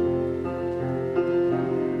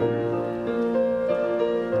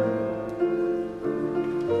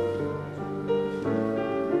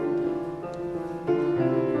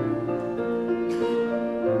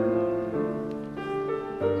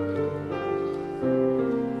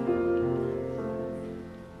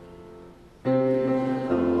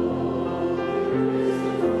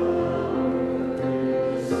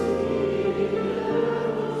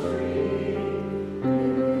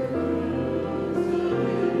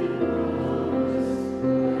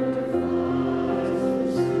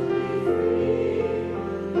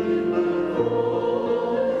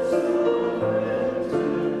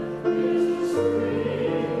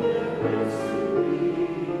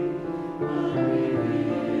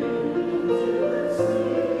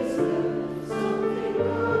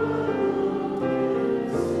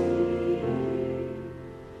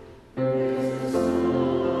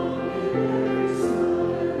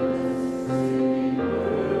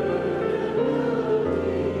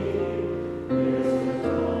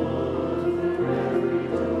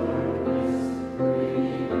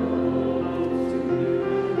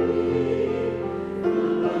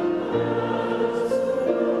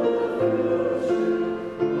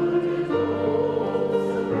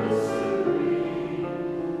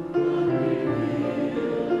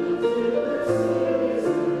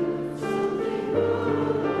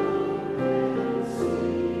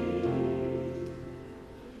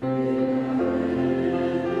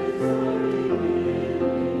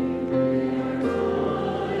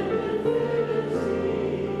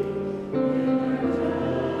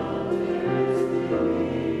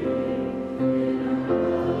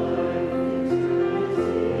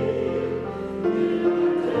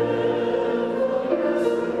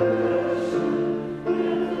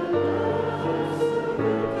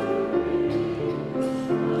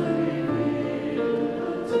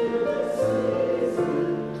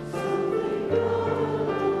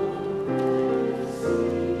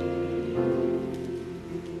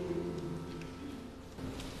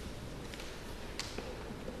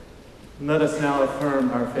 And let us now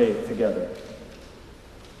affirm our faith together.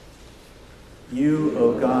 You,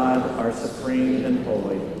 O God, are supreme and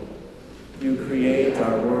holy. You create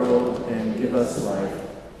our world and give us life.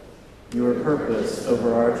 Your purpose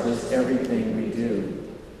overarches everything we do.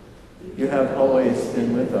 You have always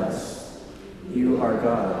been with us. You are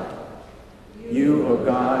God. You, O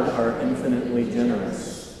God, are infinitely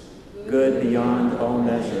generous, good beyond all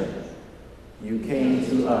measure. You came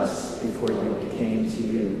to us before you came to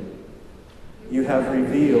you. You have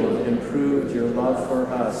revealed and proved your love for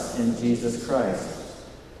us in Jesus Christ,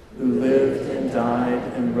 who lived and died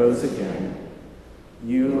and rose again.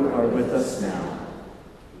 You are with us now.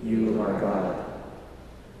 You are God.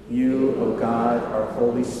 You, O God, are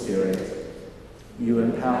Holy Spirit. You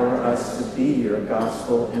empower us to be your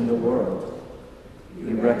gospel in the world.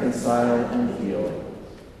 You reconcile and heal.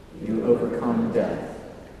 You overcome death.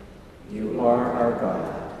 You are our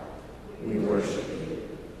God. We worship you.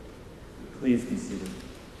 Please be seated.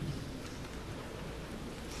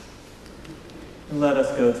 And let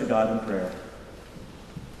us go to God in prayer.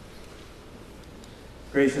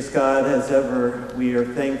 Gracious God, as ever, we are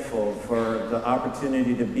thankful for the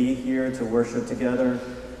opportunity to be here, to worship together,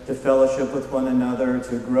 to fellowship with one another,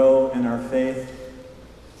 to grow in our faith,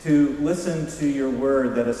 to listen to your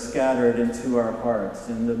word that is scattered into our hearts,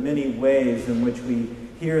 and the many ways in which we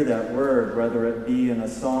hear that word, whether it be in a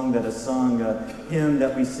song that is sung, a hymn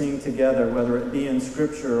that we sing together, whether it be in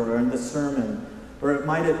scripture or in the sermon, or it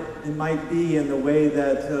might be in the way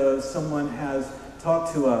that someone has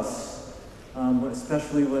talked to us,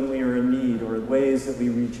 especially when we are in need, or ways that we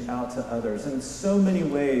reach out to others. In so many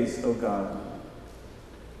ways, O God,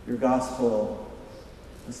 your gospel,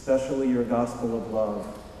 especially your gospel of love,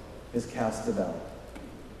 is cast about.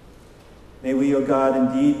 May we, O God,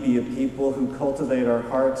 indeed be a people who cultivate our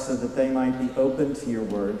hearts so that they might be open to your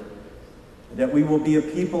word, that we will be a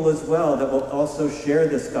people as well that will also share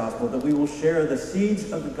this gospel, that we will share the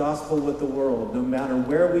seeds of the gospel with the world, no matter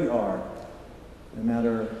where we are, no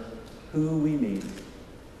matter who we meet.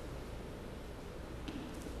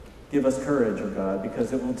 Give us courage, O God,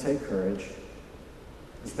 because it will take courage,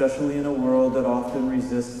 especially in a world that often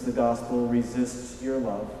resists the gospel, resists your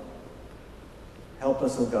love. Help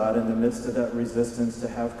us, O God, in the midst of that resistance to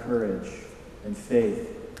have courage and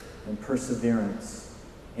faith and perseverance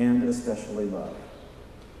and especially love.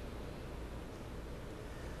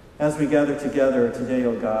 As we gather together today,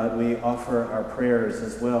 O God, we offer our prayers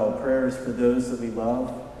as well. Prayers for those that we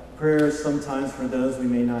love. Prayers sometimes for those we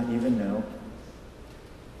may not even know.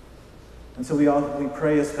 And so we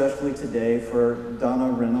pray especially today for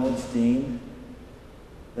Donna Reynolds, Dean,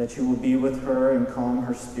 that you will be with her and calm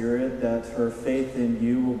her spirit, that her faith in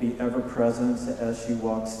you will be ever present as she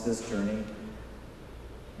walks this journey.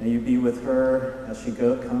 May you be with her as she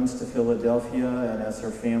comes to Philadelphia and as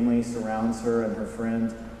her family surrounds her and her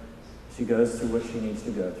friend. She goes through what she needs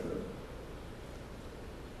to go through.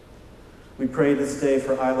 We pray this day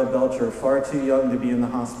for Isla Belcher, far too young to be in the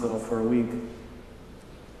hospital for a week,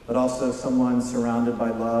 but also someone surrounded by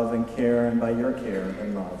love and care and by your care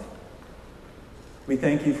and love. We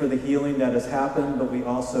thank you for the healing that has happened, but we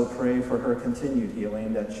also pray for her continued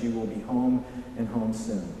healing, that she will be home and home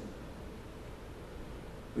soon.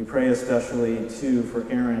 We pray especially, too, for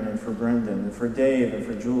Aaron and for Brendan and for Dave and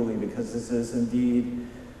for Julie, because this is indeed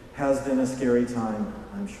has been a scary time,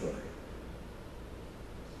 I'm sure.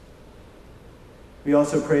 We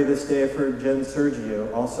also pray this day for Jen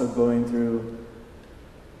Sergio, also going through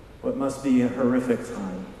what must be a horrific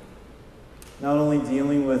time. Not only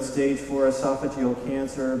dealing with stage 4 esophageal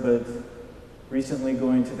cancer, but recently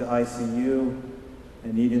going to the ICU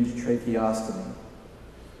and needing a tracheostomy.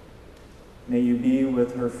 May you be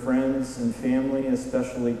with her friends and family,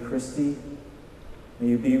 especially Christy. May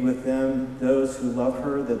you be with them, those who love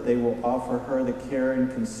her, that they will offer her the care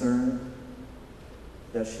and concern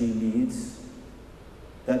that she needs.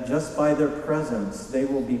 That just by their presence, they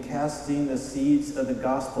will be casting the seeds of the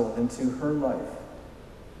gospel into her life.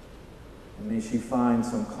 And may she find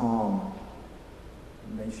some calm,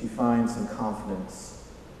 and may she find some confidence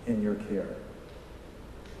in your care.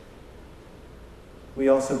 We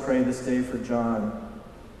also pray this day for John,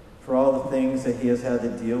 for all the things that he has had to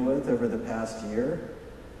deal with over the past year,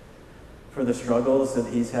 for the struggles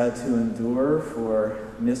that he's had to endure,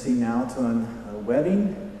 for missing out on a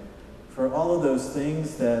wedding, for all of those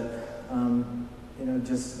things that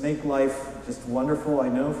just make life just wonderful. I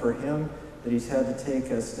know for him that he's had to take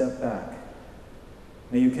a step back.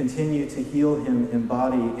 May you continue to heal him in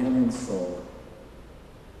body and in soul.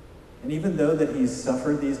 And even though that he's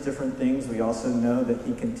suffered these different things, we also know that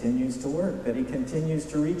he continues to work, that he continues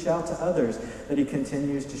to reach out to others, that he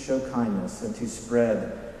continues to show kindness and to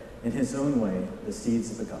spread in his own way, the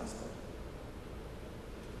seeds of the gospel.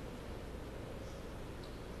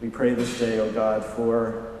 We pray this day, O God,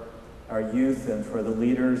 for our youth and for the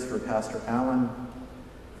leaders, for Pastor Allen,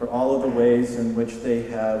 for all of the ways in which they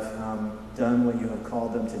have done what you have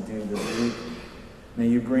called them to do this week. May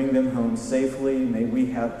you bring them home safely. May we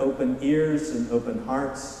have open ears and open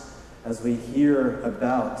hearts as we hear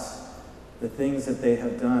about the things that they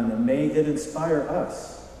have done. And may it inspire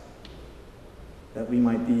us that we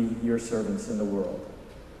might be your servants in the world.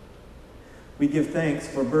 We give thanks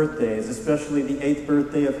for birthdays, especially the 8th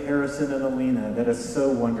birthday of Harrison and Alina. That is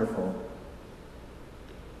so wonderful.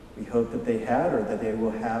 We hope that they had or that they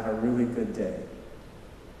will have a really good day.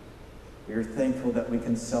 We are thankful that we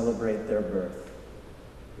can celebrate their birth.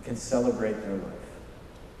 We can celebrate their life.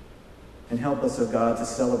 And help us, O God, to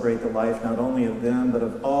celebrate the life not only of them, but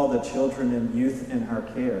of all the children and youth in our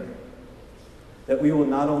care. That we will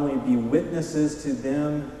not only be witnesses to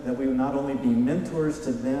them, that we will not only be mentors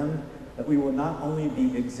to them, that we will not only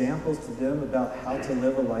be examples to them about how to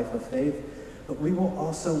live a life of faith, but we will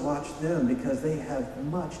also watch them because they have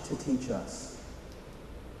much to teach us.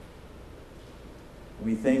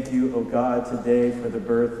 We thank you, O God, today for the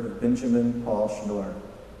birth of Benjamin Paul Schnorr.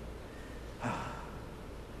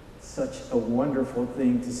 Such a wonderful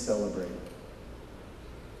thing to celebrate.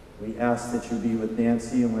 We ask that you be with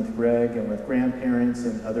Nancy and with Greg and with grandparents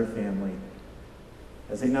and other family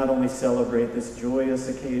as they not only celebrate this joyous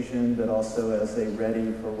occasion, but also as they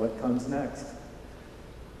ready for what comes next.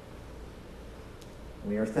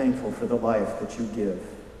 We are thankful for the life that you give,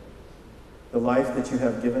 the life that you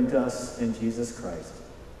have given to us in Jesus Christ,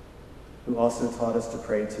 who also taught us to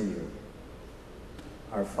pray to you.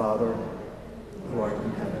 Our Father, who art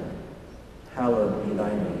in heaven, hallowed be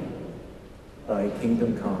thy name. Thy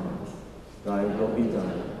kingdom come, thy will be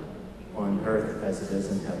done, on earth as it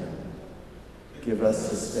is in heaven. Give us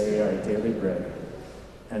this day our daily bread,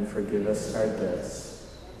 and forgive us our debts,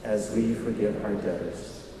 as we forgive our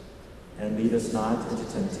debtors. And lead us not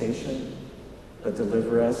into temptation, but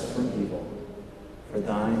deliver us from evil. For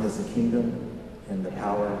thine is the kingdom, and the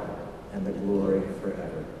power, and the glory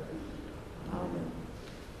forever. Amen.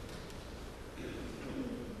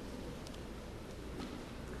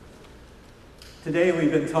 Today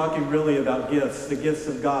we've been talking really about gifts, the gifts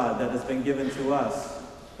of God that has been given to us.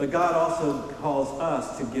 But God also calls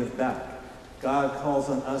us to give back. God calls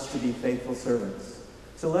on us to be faithful servants.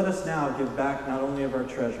 So let us now give back not only of our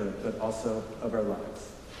treasure, but also of our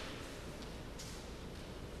lives.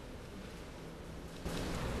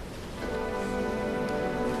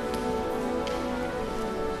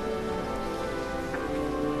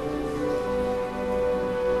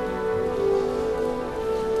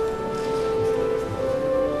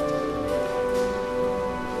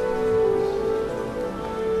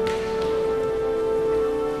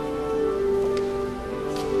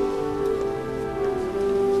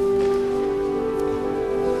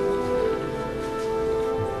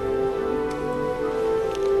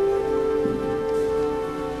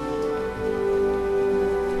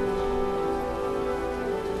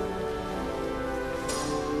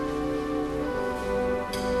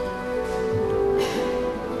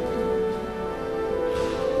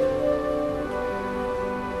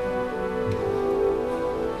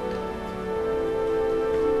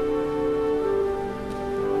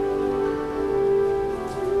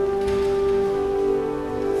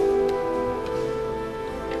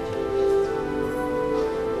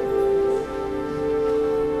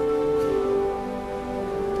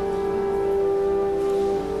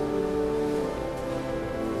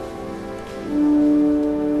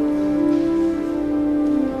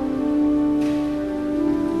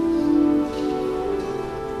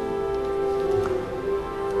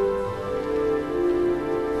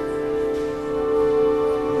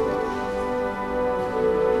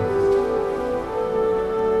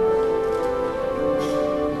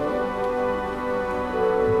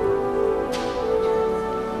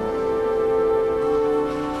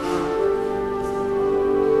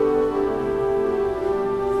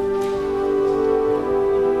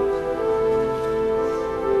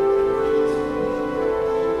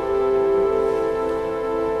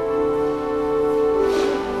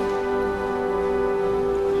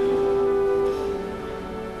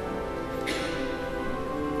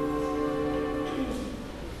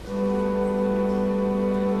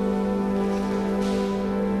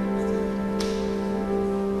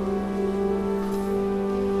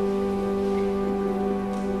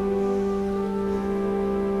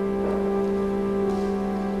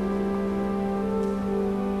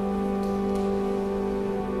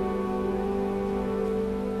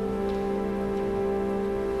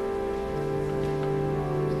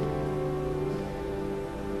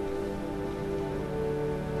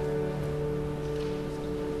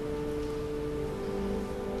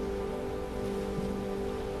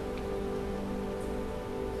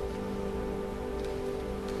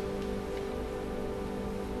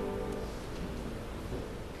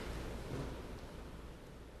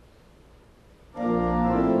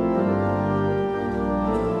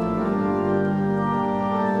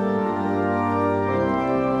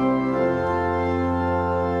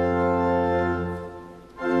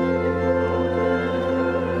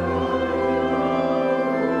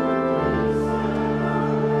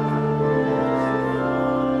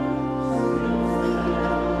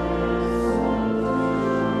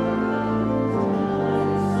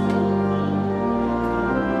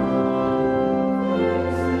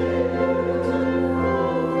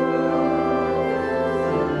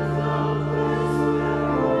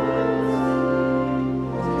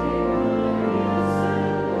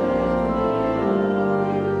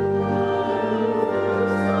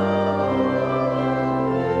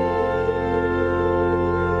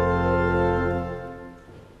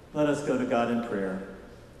 Let us go to God in prayer.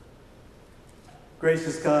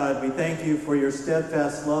 Gracious God, we thank you for your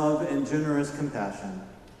steadfast love and generous compassion.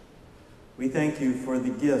 We thank you for the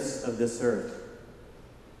gifts of this earth.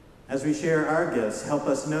 As we share our gifts, help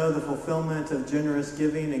us know the fulfillment of generous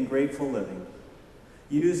giving and grateful living.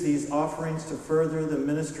 Use these offerings to further the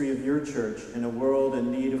ministry of your church in a world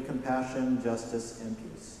in need of compassion, justice, and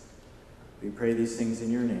peace. We pray these things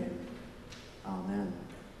in your name. Amen.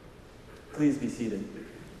 Please be seated.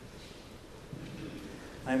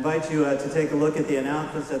 I invite you to take a look at the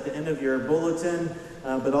announcements at the end of your bulletin,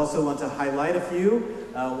 but also want to highlight a few.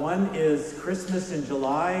 One is Christmas in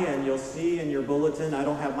July, and you'll see in your bulletin, I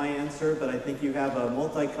don't have my insert, but I think you have a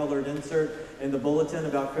multicolored insert in the bulletin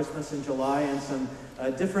about Christmas in July and some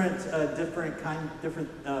different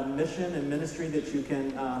mission and ministry that you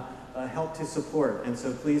can help to support. And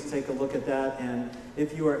so please take a look at that, and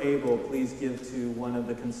if you are able, please give to one of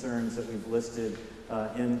the concerns that we've listed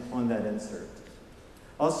on that insert.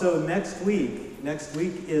 Also, next week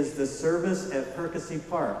is the service at Percy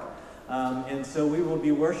Park. And so we will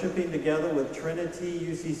be worshiping together with Trinity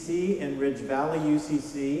UCC and Ridge Valley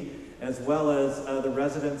UCC, as well as the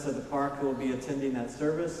residents of the park who will be attending that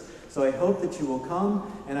service. So I hope that you will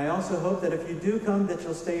come, and I also hope that if you do come, that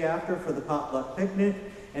you'll stay after for the potluck picnic.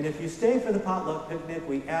 And if you stay for the potluck picnic,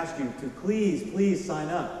 we ask you to please sign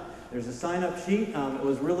up. There's a sign-up sheet. It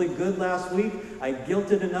was really good last week. I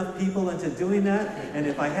guilted enough people into doing that, and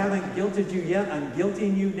if I haven't guilted you yet, I'm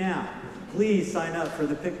guilting you now. Please sign up for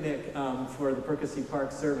the picnic for the Percy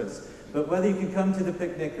Park service. But whether you can come to the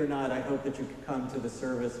picnic or not, I hope that you can come to the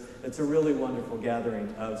service. It's a really wonderful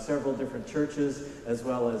gathering of several different churches, as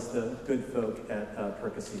well as the good folk at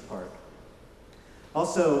Percy Park.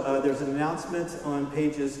 Also, there's an announcement on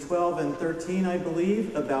pages 12 and 13, I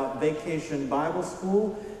believe, about Vacation Bible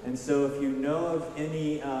School. And so if you know of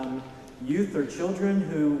any youth or children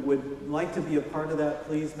who would like to be a part of that,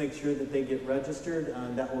 please make sure that they get registered.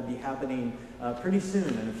 That will be happening pretty soon,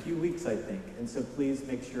 in a few weeks, I think. And so please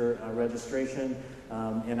make sure registration.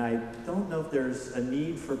 And I don't know if there's a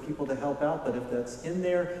need for people to help out, but if that's in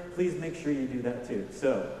there, please make sure you do that too.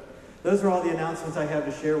 So those are all the announcements I have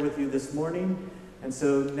to share with you this morning. And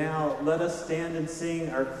so now let us stand and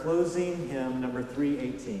sing our closing hymn, number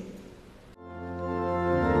 318.